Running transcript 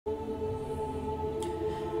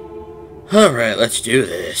Alright, let's do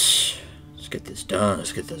this. Let's get this done.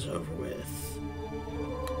 Let's get this over with.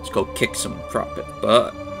 Let's go kick some profit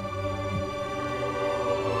butt.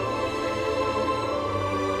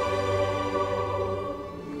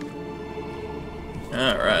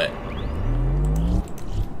 Alright.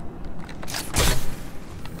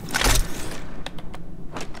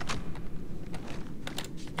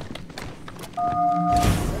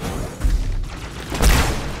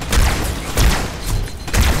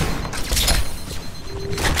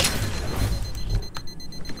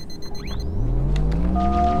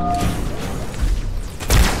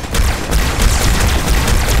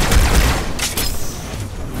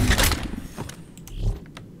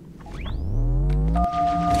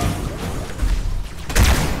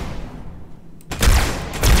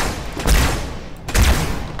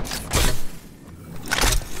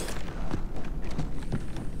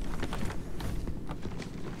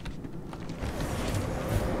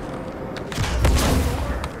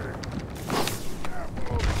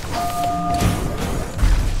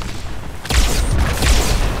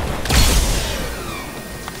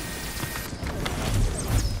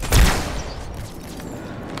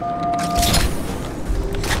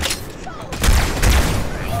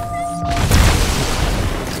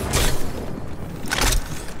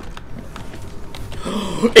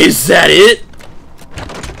 Is that it?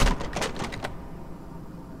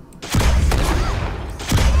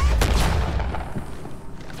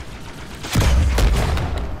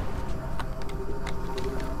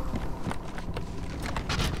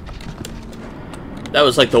 That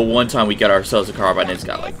was like the one time we got ourselves a carbine and it's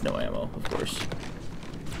got like no ammo, of course.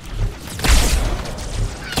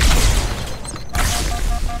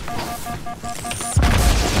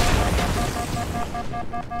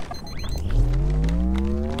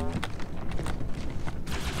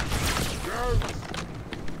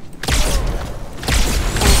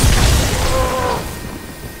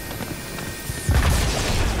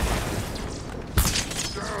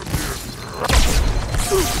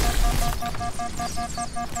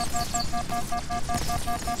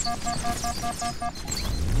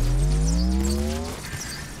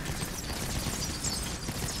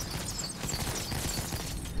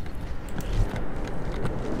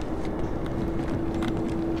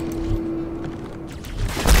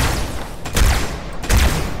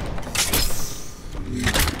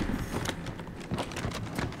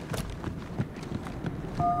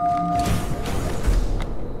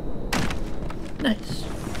 Nice.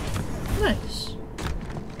 Nice.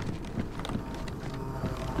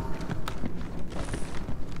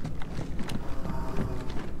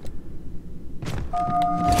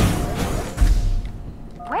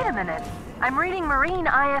 Wait a minute. I'm reading Marine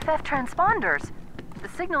IFF transponders. The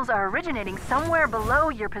signals are originating somewhere below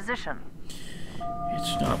your position.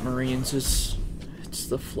 It's not Marines, it's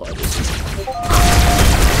the Flood.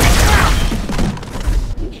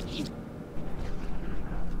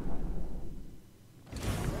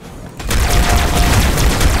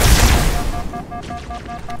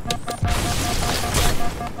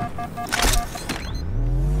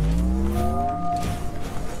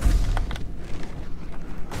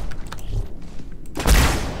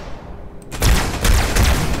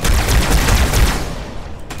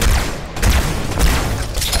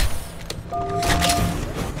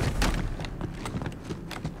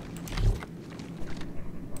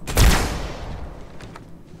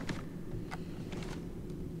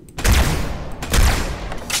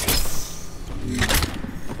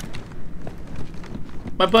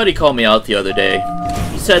 My buddy called me out the other day.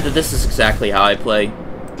 He said that this is exactly how I play.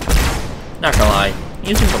 Not gonna lie,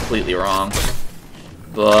 he's completely wrong.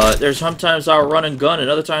 But there's sometimes I'll run and gun,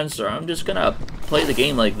 and other times I'm just gonna play the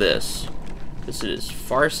game like this. This is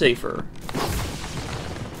far safer.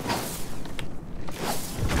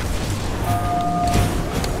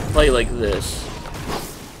 Play like this.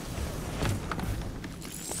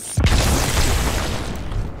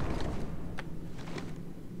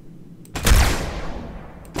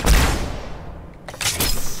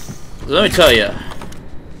 Let me tell you.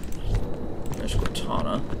 There's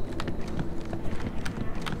Cortana.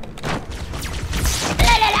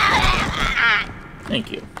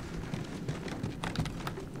 Thank you.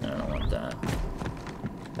 I don't want that.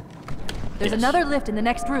 There's another lift in the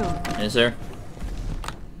next room. Is there?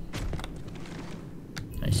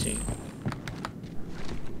 I see.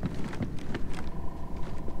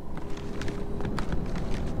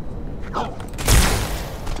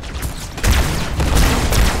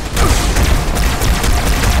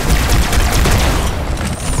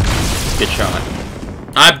 Good shot.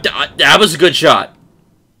 That was a good shot.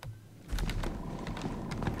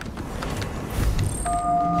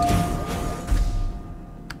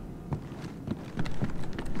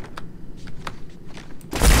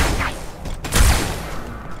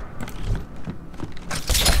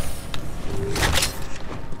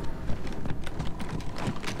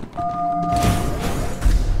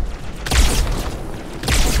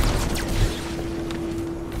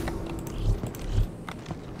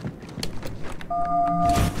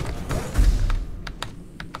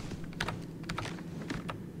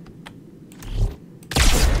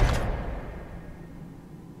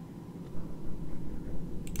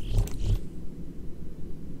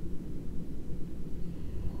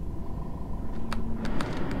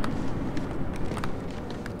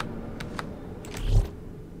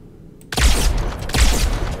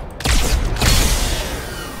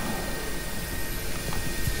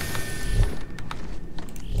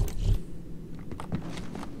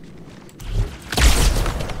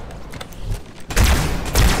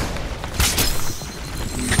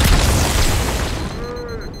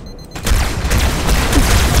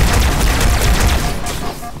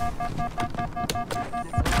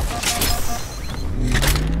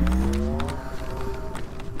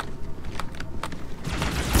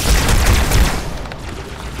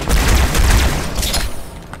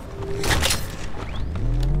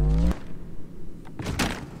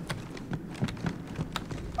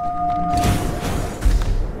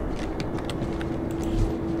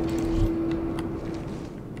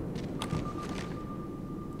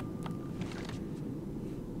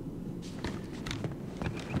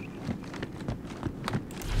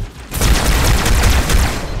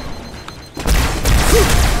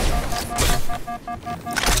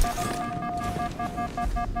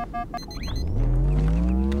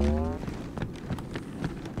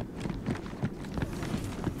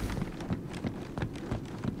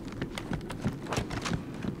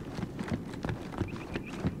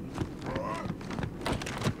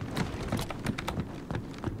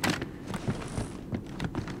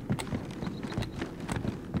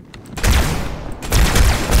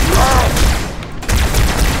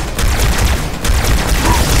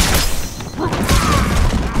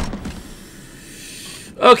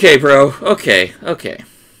 Okay, bro. Okay, okay.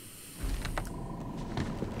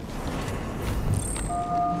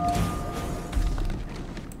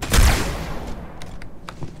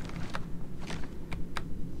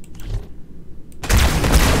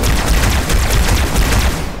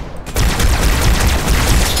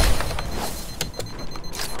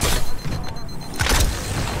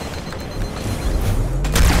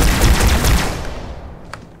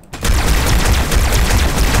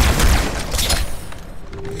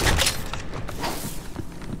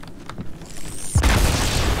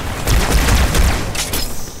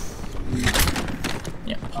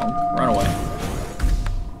 Run away.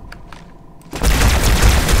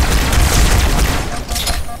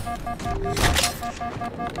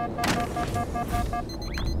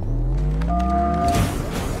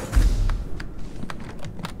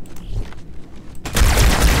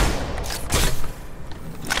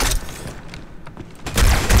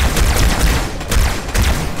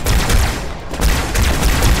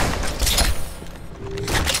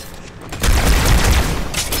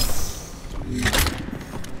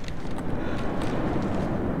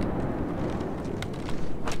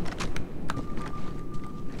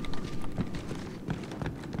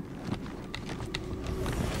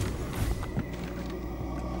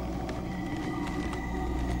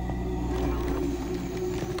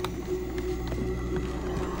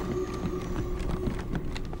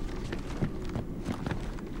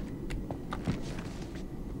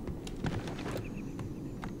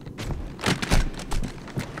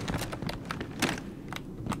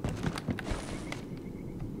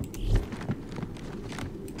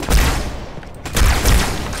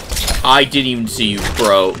 I didn't even see you,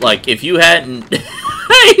 bro. Like, if you hadn't...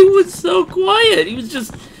 He was so quiet. He was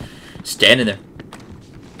just standing there.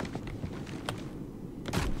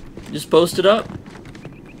 Just posted up.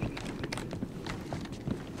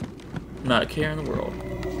 Not a care in the world.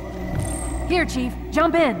 Here, Chief.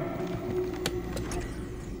 Jump in.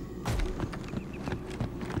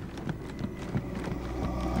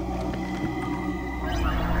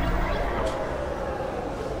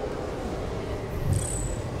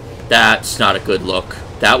 That's not a good look.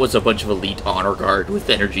 That was a bunch of elite honor guard with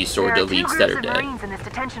energy sword elites that are dead. There are 2 groups of Marines in this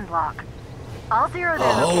detention block. I'll zero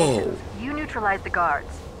their locations. You neutralize the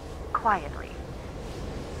guards. Quietly.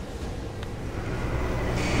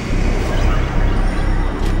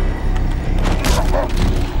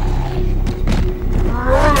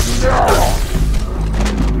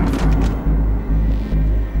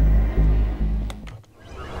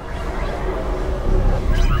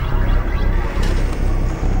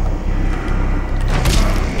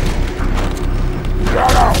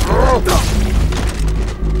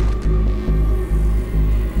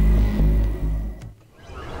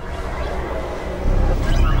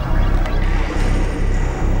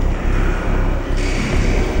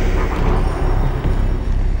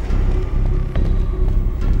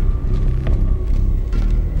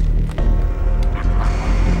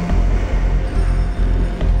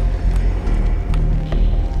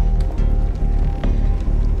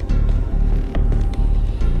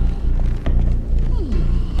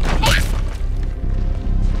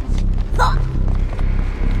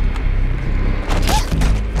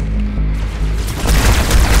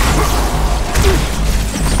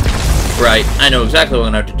 Right, I know exactly what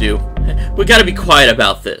I'm gonna have to do. We gotta be quiet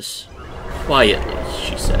about this. Quietly,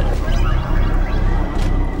 she said.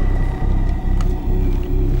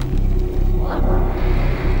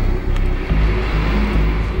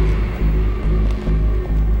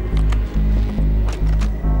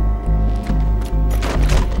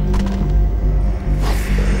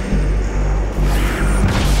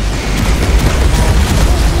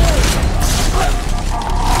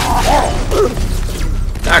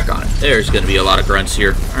 Back on it. There's gonna be a lot of grunts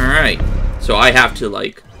here. Alright. So I have to,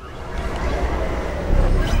 like...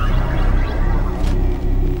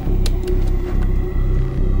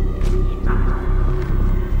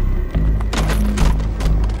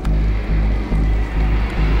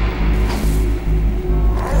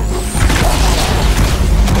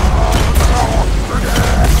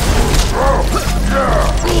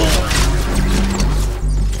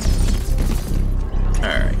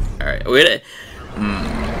 Alright. Wait.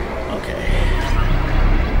 Okay.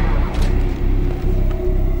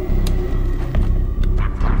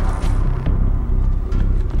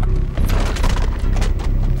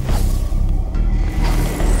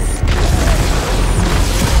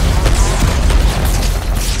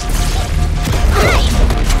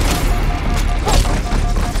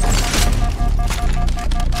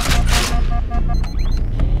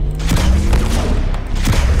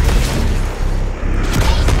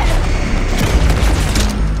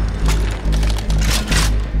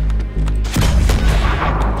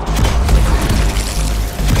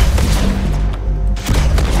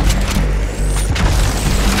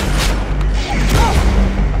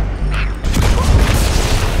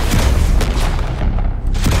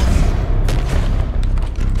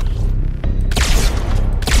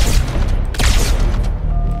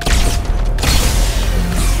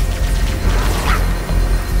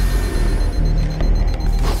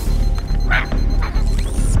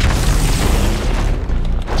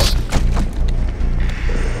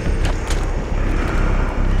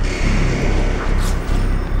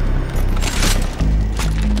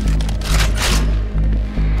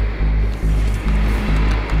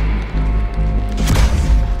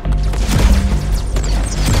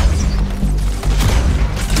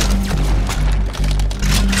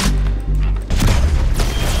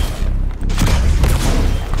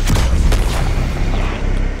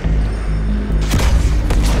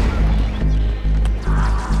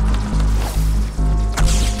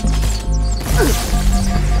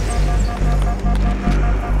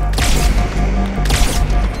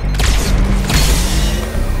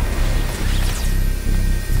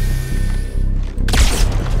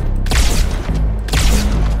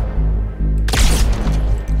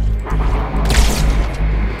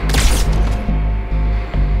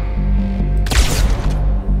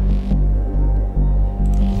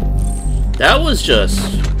 That was just...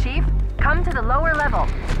 Chief, come to the lower level.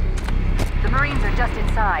 The Marines are just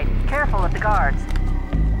inside. Careful of the guards.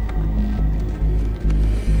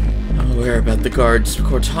 I'm aware about the guards.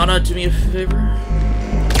 Cortana, do me a favor.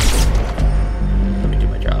 Let me do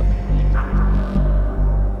my job.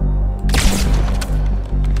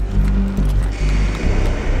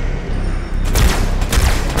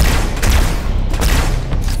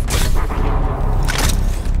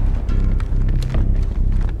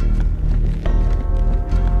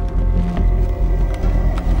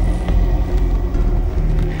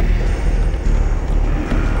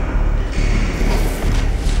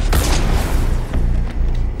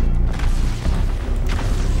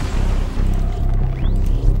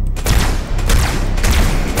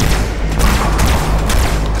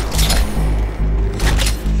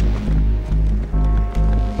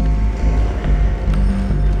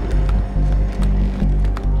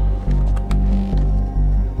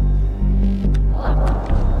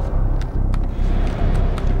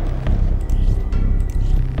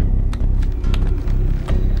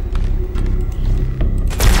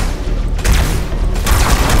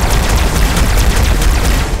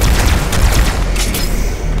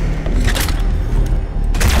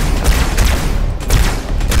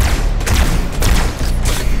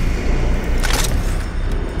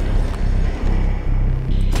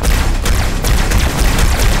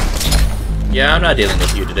 Yeah, I'm not dealing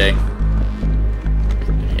with you today.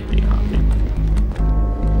 Freaking hippity hoppity.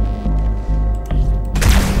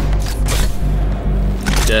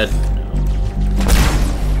 Dead. No.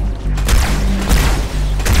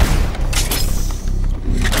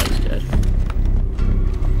 No, he's dead.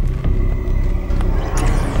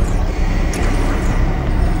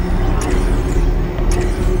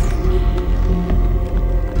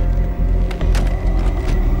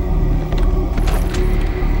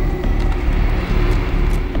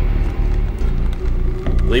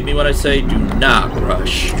 Believe me when I say, do not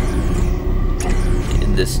rush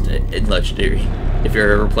in this in Legendary. If you're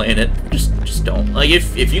ever playing it, just don't. Like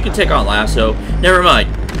if you can take on Lasso, never mind.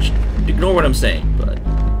 Just ignore what I'm saying. But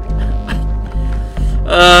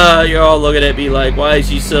you're all looking at me like, why is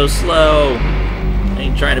he so slow? I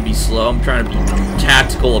ain't trying to be slow. I'm trying to be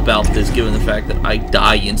tactical about this, given the fact that I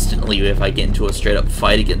die instantly if I get into a straight up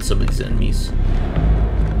fight against some of these enemies.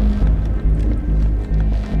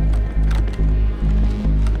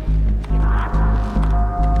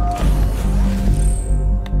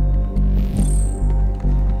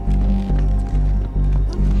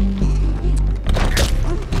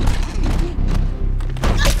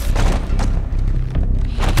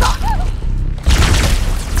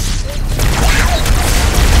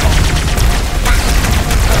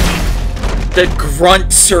 The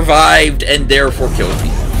grunt survived and therefore killed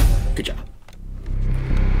me. Good job.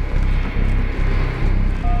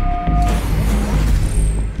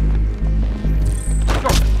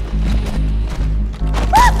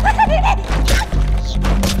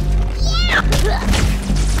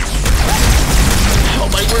 Oh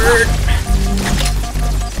my word.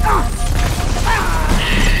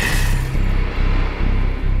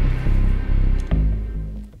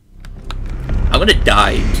 I'm gonna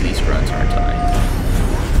die to these grunts, aren't I?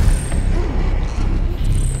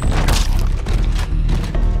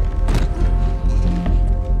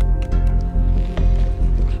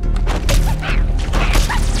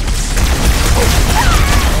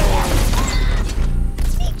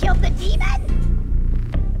 He killed the demon?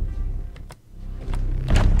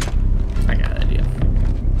 I got an idea.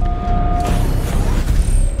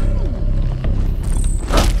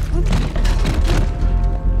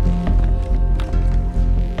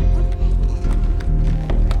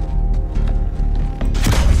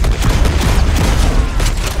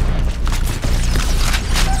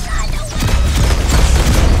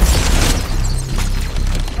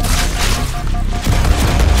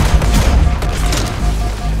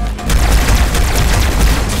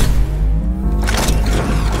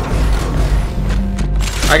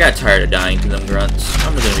 I got tired of dying to them grunts.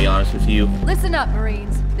 I'm gonna be honest with you. Listen up,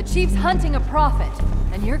 Marines. The Chief's hunting a prophet,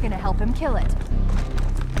 and you're gonna help him kill it.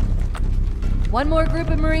 One more group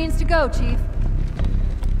of Marines to go, Chief.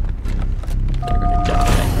 They're gonna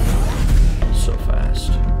die so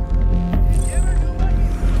fast.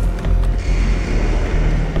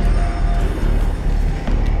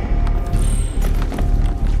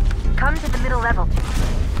 Come to the middle level,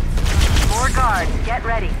 Chief. More guards, get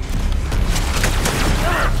ready.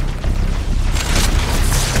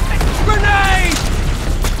 Grenade!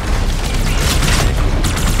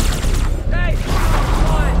 Hey!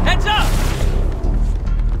 Heads up!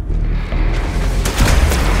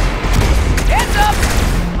 Heads up!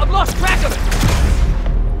 I've lost track of it!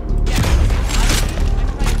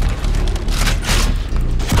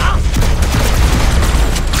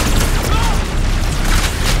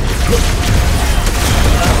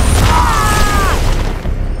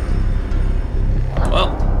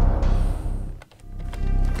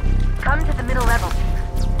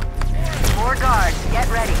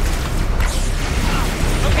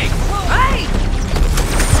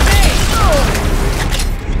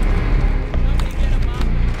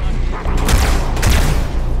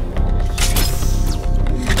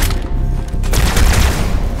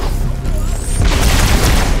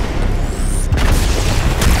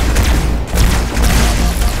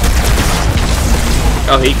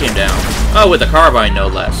 Oh, he came down. Oh, with a carbine, no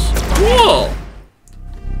less. Cool!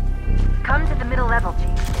 Come to the middle level,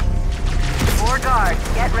 Chief. 4 guards,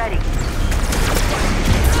 get ready.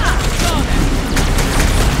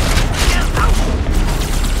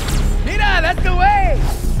 Mira, that's the way!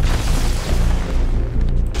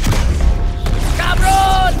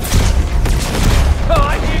 Cabron! Oh,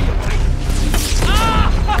 I hear you, buddy.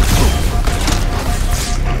 Ah!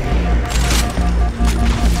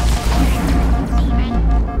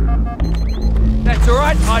 That's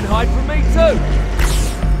alright, I'd hide from me too.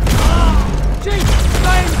 Chief,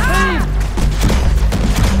 same team!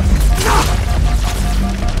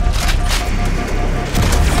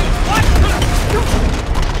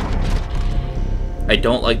 I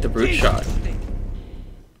don't like the brute shot.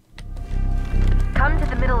 Come to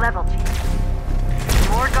the middle level, Chief.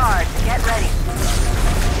 4 guards, get ready.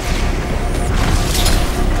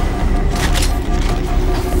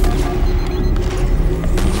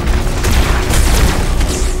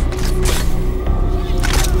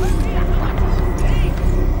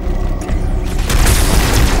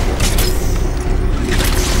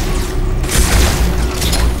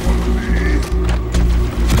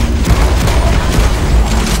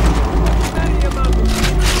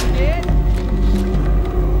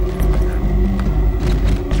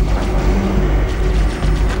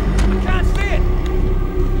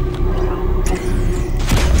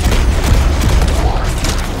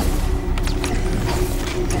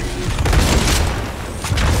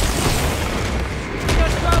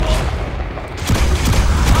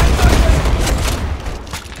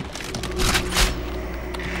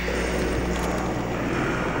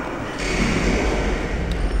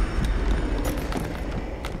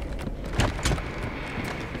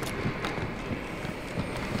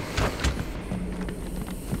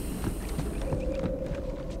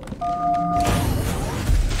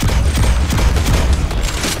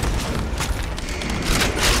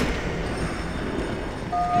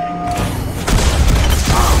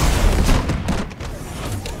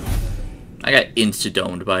 I got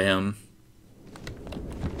insta-domed by him.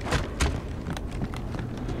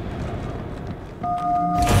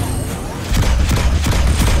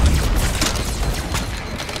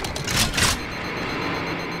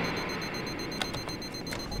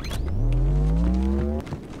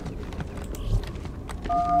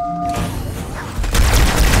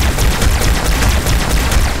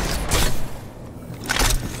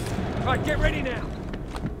 Alright, get ready now.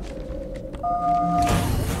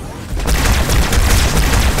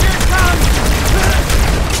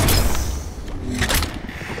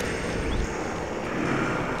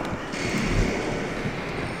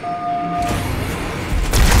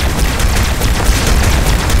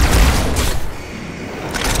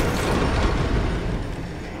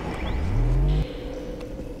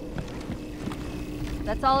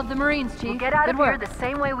 That's all of the Marines, Chief. We'll get out of here the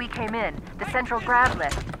same way we came in. The central grab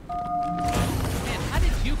lift. Man, how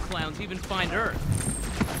did you clowns even find Earth?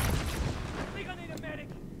 I think I need a medic.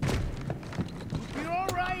 You're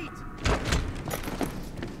alright.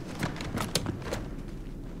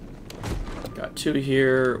 Got 2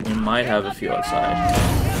 here. We might have a few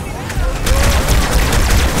outside.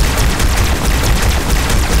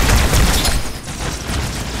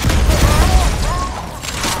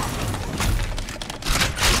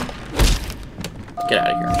 Get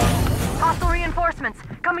out of here. Hostile reinforcements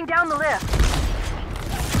coming down the lift.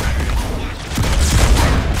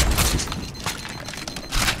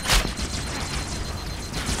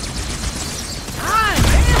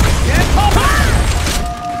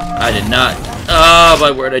 I did not. Oh,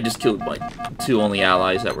 my word, I just killed my 2 only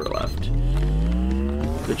allies that were left.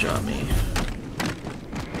 Good job, me.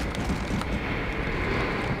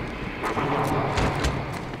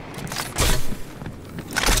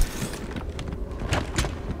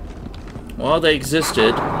 Well, they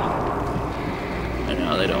existed. And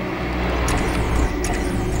now they don't.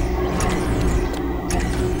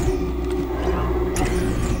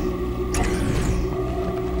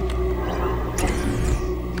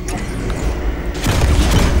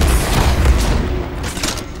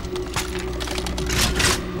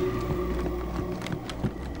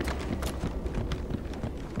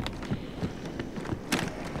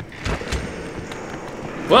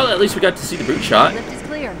 Well, at least we got to see the brute shot. Lift is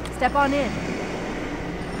clear. Step on in.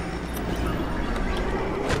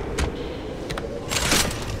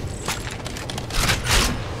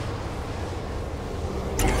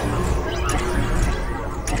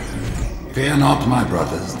 Fear not, my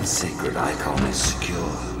brothers, the sacred icon is secure.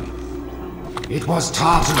 It was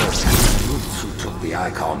Tartarus and the brutes who took the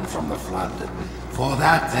icon from the flood. For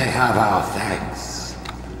that they have our thanks.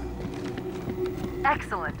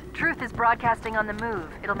 Excellent. Truth is broadcasting on the move.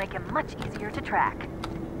 It'll make him much easier to track.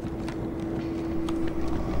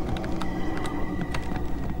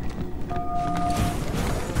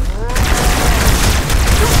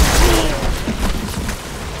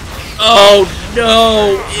 Oh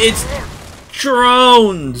no! It's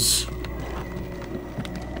drones!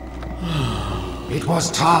 It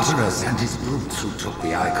was Tartarus and his brutes who took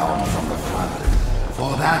the icon from the flood.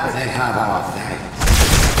 For that they have our thanks.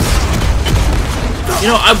 You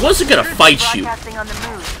know, I wasn't gonna fight you. Broadcasting on the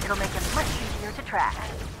move. It'll make him much easier to track.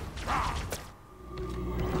 I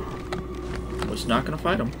was not gonna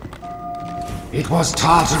fight him. It was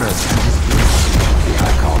Tartarus and his brutes who took the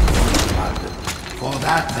icon from the flood. For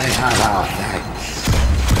that they have our thanks.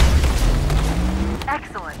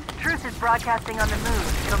 Excellent. Truth is broadcasting on the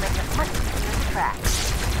move. It'll make him much easier to track.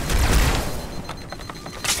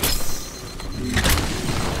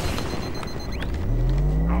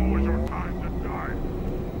 Now is your time to die.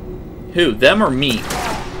 Who, them or me?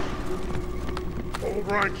 All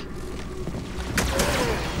right.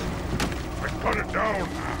 I cut it down.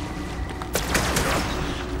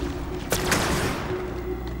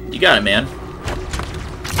 You got it, man.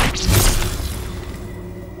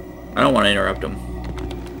 I don't want to interrupt him.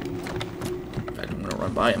 In fact, I'm gonna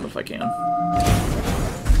run by him if I can.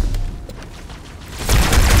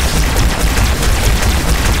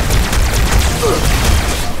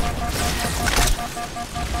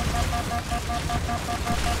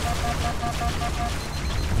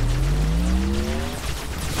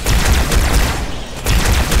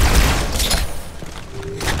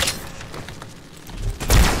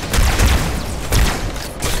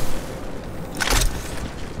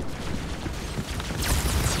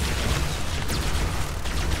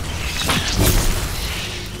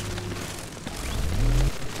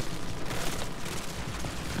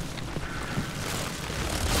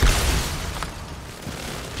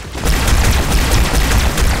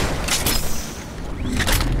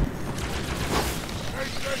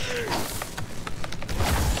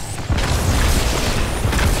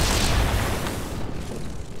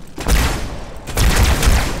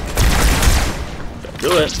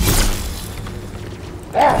 Do it.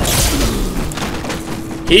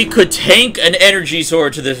 He could tank an energy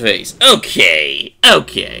sword to the face. Okay.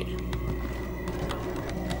 Okay.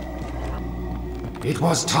 It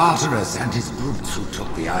was Tartarus and his brutes who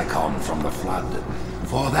took the icon from the flood.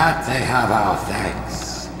 For that they have our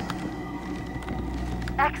thanks.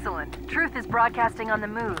 Excellent. Truth is broadcasting on the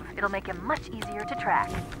move. It'll make him much easier to track.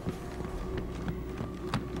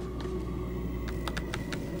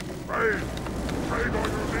 Pray. Pray on your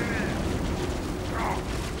knees. Now.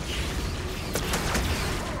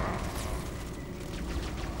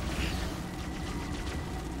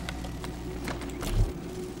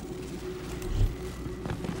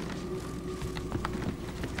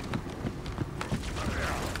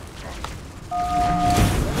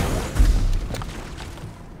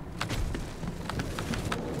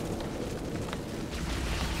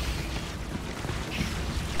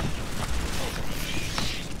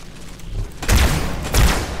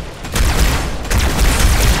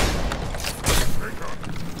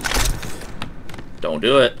 Don't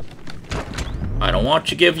do it. I don't want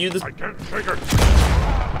to give you this. I can't take it.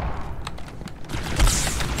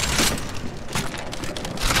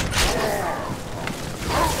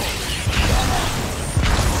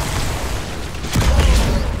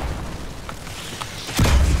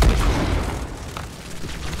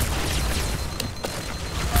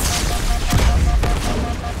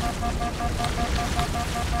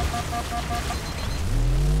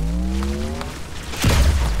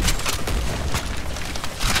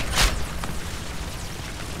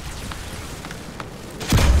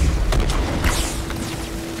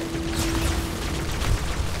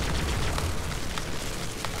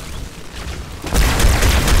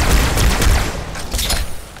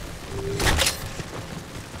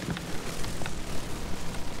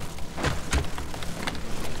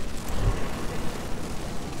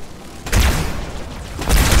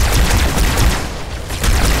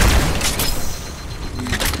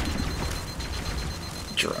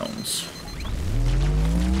 Drones.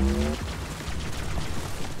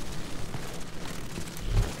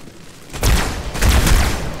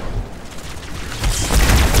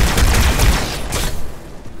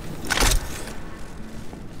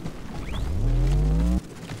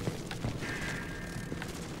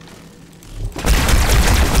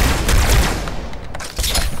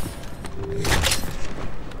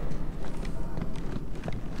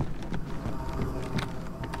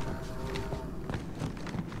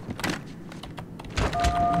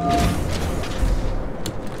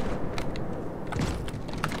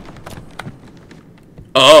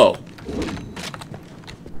 Oh.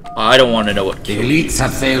 I don't want to know what The killed you. elites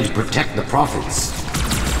have failed to protect the prophets,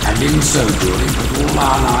 and in so doing put all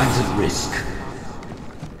our lives at risk.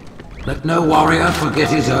 Let no warrior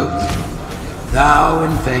forget his oath. Thou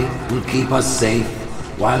in faith will keep us safe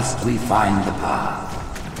whilst we find the path.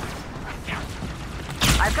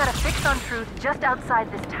 I've got a fix on truth just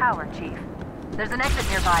outside this tower, Chief. There's an exit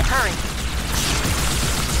nearby. Hurry.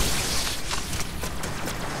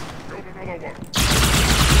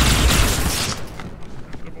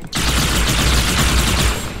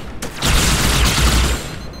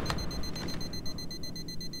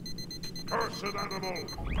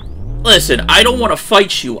 Listen, I don't want to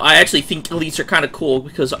fight you. I actually think elites are kind of cool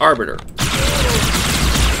because Arbiter.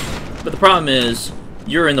 But the problem is,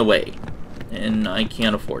 you're in the way. And I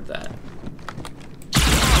can't afford that.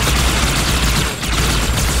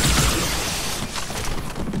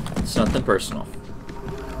 It's nothing personal.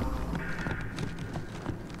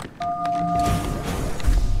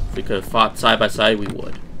 If we could have fought side by side, we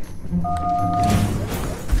would.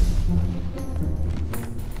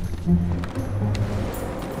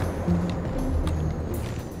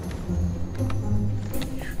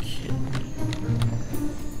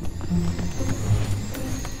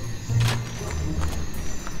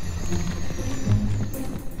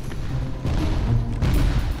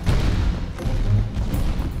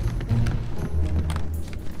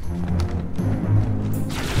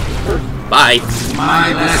 Bye.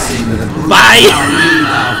 My blessing with a group Bye.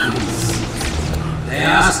 They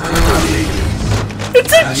ask for your allegiance.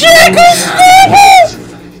 It's a jackal sniper!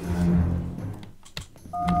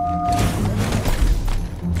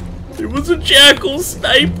 It was a jackal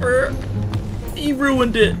sniper. He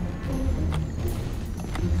ruined it.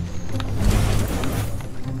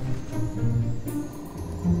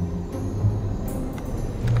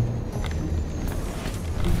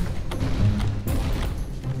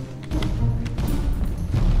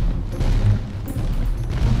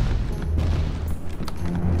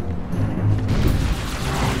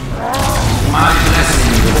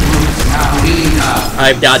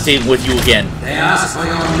 I'm not dealing with you again. They ask for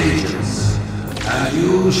your allegiance, and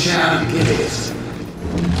you shall give it.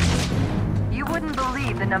 You wouldn't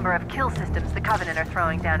believe the number of kill systems the Covenant are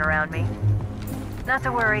throwing down around me. Not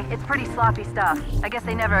to worry, it's pretty sloppy stuff. I guess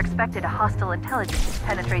they never expected a hostile intelligence to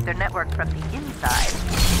penetrate their network from the inside.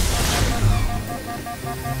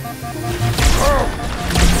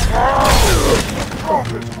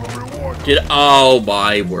 Oh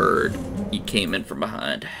my word. He came in from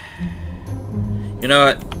behind. You know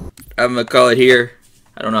what? I'm gonna call it here.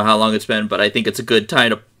 I don't know how long it's been, but I think it's a good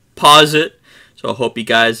time to pause it. So I hope you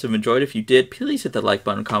guys have enjoyed. If you did, please hit the like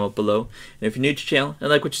button and comment below. And if you're new to the channel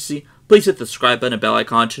and like what you see, please hit the subscribe button and bell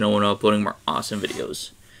icon to know when I'm uploading more awesome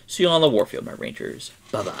videos. See you on the warfield, my Rangers.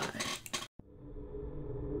 Bye-bye.